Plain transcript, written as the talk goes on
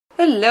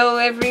Hello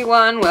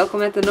everyone,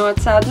 welcome at the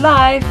North-South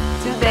Life.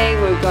 Today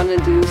we're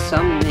gonna do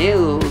some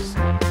nails.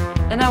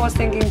 And I was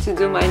thinking to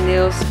do my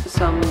nails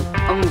some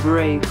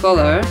ombre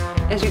color.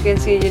 As you can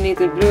see, you need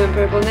a blue and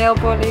purple nail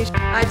polish.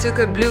 I took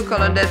a blue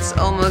color that's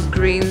almost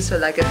green, so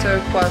like a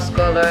turquoise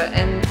color.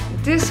 And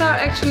these are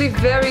actually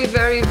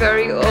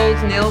very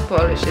old nail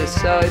polishes,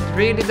 so it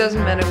really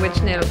doesn't matter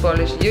which nail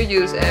polish you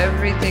use,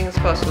 everything's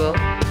possible.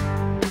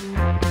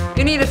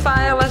 You need a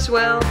file as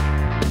well.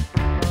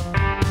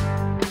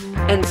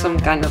 And some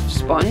kind of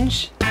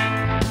sponge.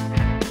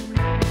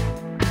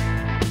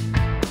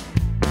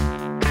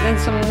 Then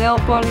some nail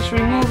polish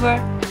remover.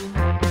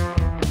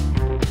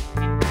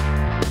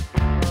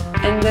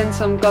 And then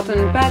some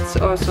cotton pads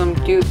or some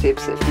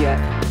Q-tips if you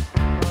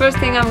have. First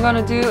thing I'm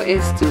gonna do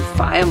is to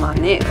file my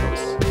nails.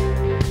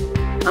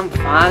 I'm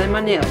filing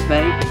my nails,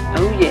 babe.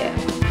 Oh yeah.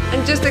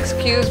 And just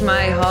excuse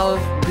my half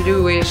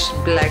bluish,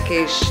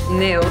 blackish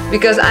nail,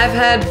 because I've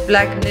had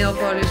black nail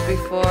polish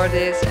before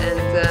this and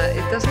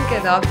it doesn't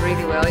get off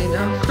really well, you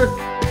know.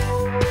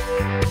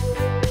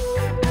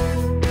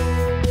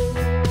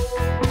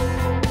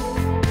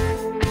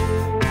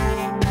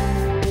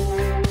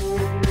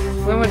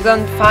 When we're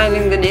done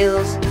filing the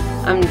nails,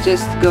 I'm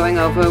just going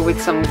over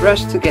with some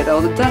brush to get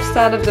all the dust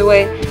out of the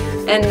way.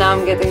 And now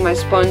I'm getting my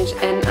sponge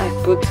and I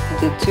put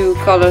the two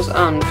colors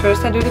on.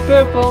 First I do the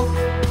purple,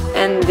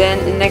 and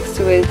then next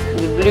to it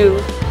the blue,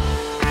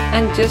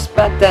 and just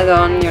pat that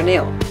on your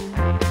nail.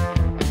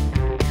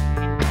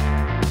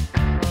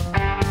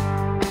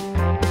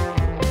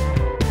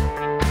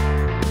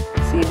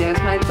 See, there's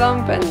my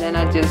thumb, and then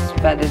I just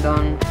pat it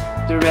on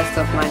the rest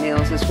of my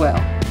nails as well.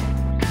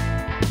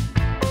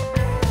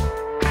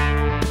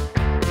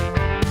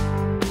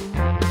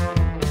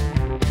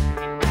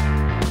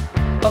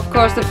 Of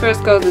course, the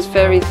first coat is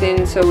very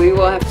thin, so we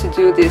will have to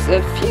do this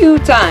a few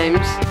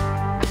times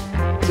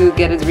to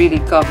get it really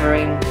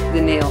covering the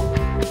nail.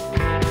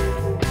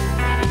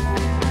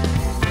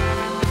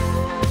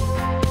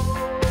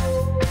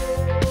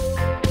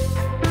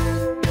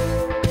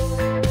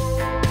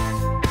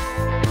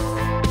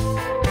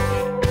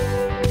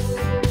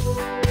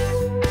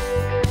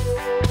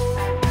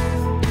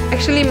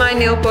 Actually, my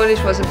nail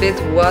polish was a bit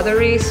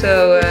watery,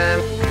 so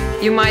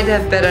you might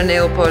have better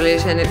nail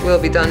polish and it will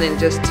be done in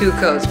just 2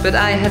 coats, but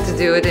I had to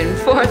do it in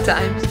 4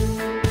 times.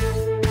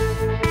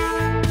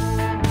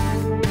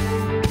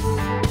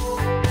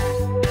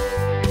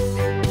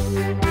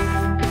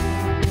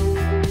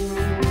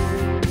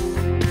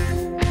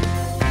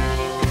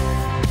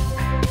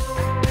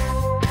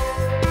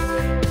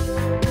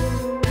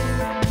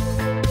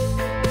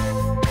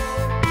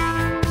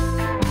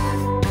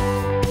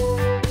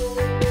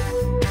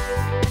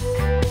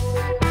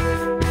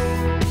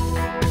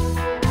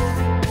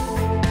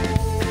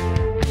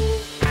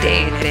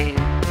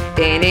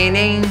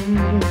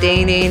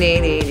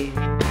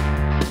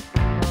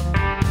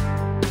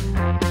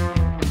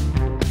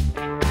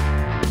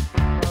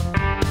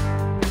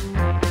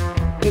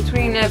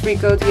 Between every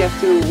coat you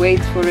have to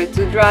wait for it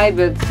to dry,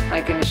 but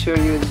I can assure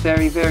you it's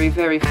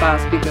very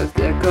fast, because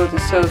the coat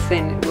is so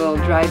thin it will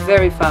dry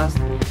very fast.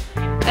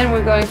 And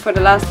we're going for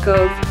the last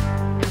coat.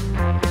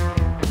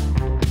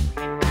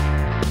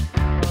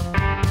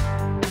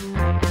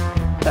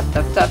 Tap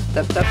tap tap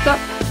tap tap tap.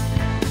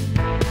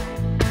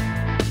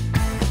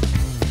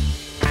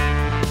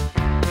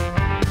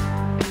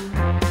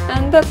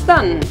 And that's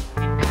done.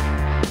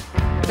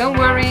 Don't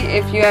worry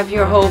if you have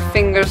your whole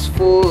fingers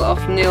full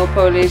of nail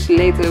polish,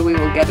 later we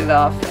will get it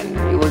off and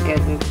we will get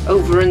it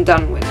over and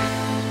done with.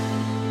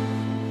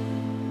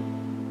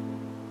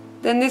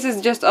 Then this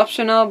is just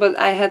optional, but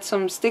I had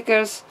some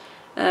stickers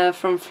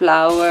from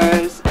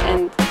flowers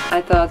and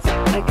I thought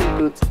I could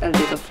put a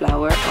little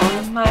flower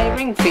on my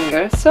ring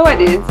finger, so I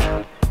did.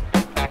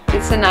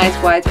 It's a nice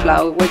white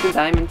flower with a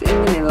diamond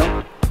in the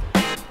middle.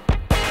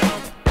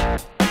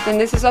 And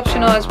this is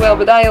optional as well,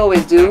 but I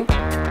always do.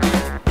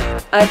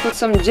 I put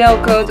some gel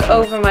coat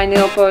over my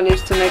nail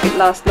polish to make it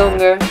last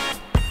longer.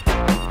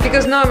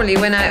 Because normally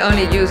when I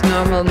only use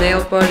normal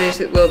nail polish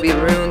it will be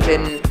ruined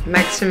in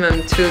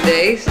maximum 2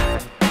 days.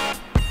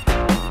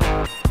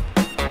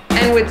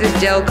 And with this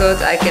gel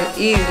coat I can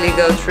easily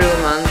go through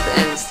a month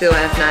and still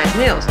have nice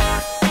nails.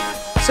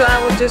 So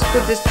I will just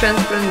put this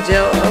transparent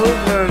gel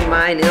over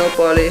my nail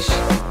polish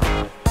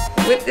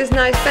with this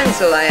nice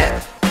pencil I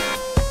have.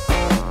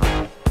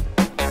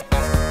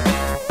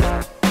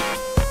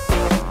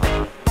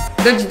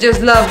 Don't you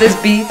just love this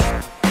beat?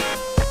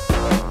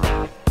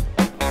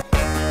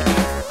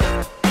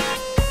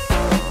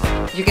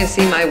 You can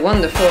see my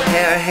wonderful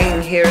hair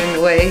hanging here in the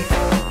way.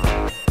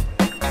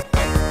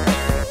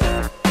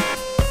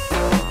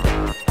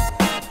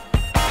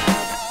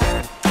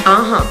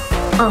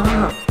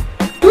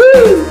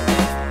 Woo!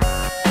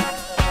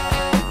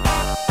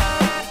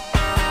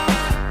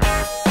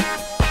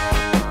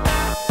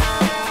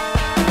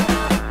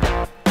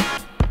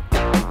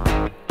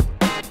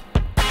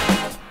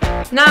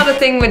 Now the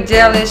thing with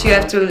gel is you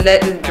have to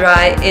let it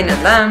dry in a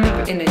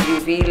lamp, in a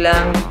UV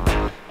lamp.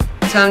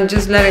 So I'm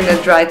just letting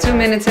that dry 2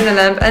 minutes in the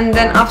lamp, and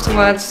then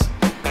afterwards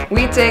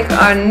we take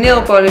our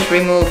nail polish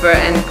remover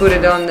and put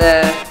it on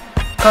the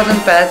cotton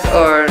pad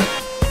or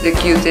the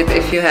Q-tip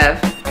if you have.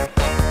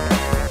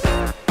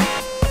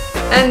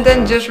 And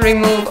then just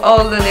remove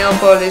all the nail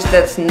polish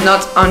that's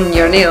not on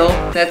your nail,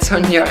 that's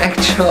on your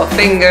actual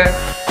finger.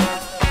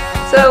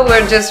 So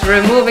we're just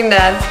removing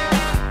that.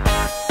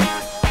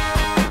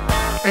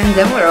 And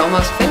then we're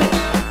almost finished.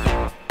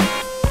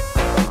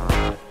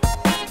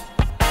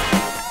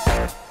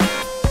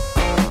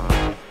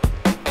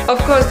 Of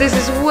course, this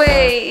is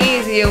way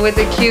easier with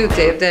the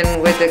Q-tip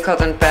than with the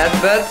cotton pad,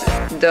 but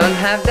don't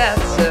have that,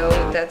 so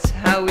that's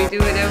how we do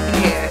it over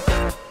here.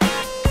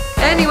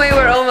 Anyway,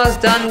 we're almost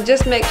done.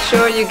 Just make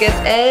sure you get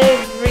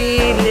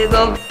every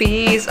little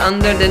piece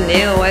under the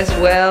nail as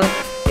well,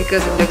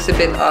 because it looks a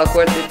bit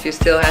awkward if you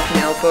still have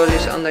nail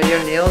polish under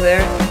your nail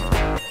there.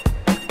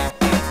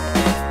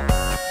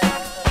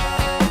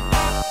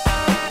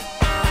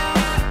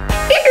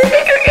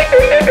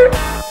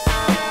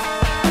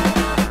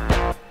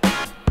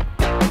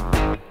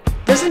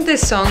 Doesn't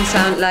this song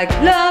sound like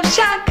Love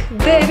Shack,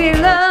 baby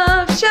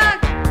Love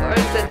Shack? Or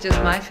is that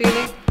just my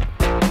feeling?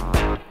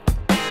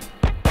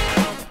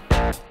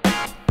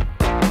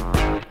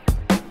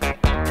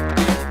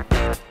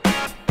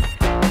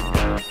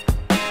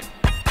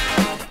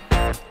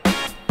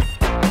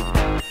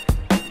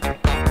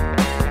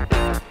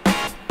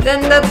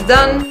 Then that's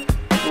done.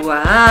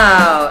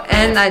 Wow!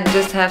 And I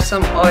just have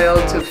some oil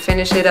to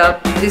finish it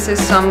up. This is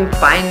some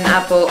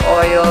pineapple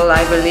oil,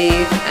 I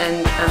believe,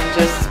 and I'm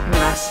just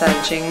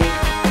massaging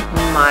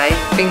my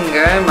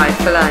finger, my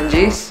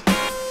phalanges.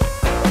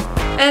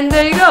 And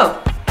there you go!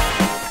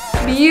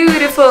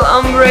 Beautiful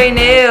ombre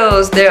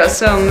nails! They are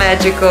so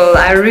magical.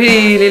 I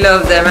really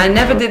love them. I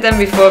never did them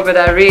before, but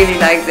I really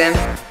like them.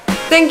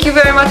 Thank you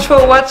very much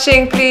for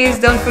watching. Please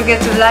don't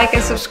forget to like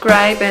and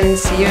subscribe, and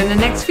see you in the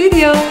next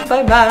video.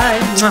 Bye bye!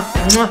 Mwah,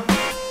 mwah.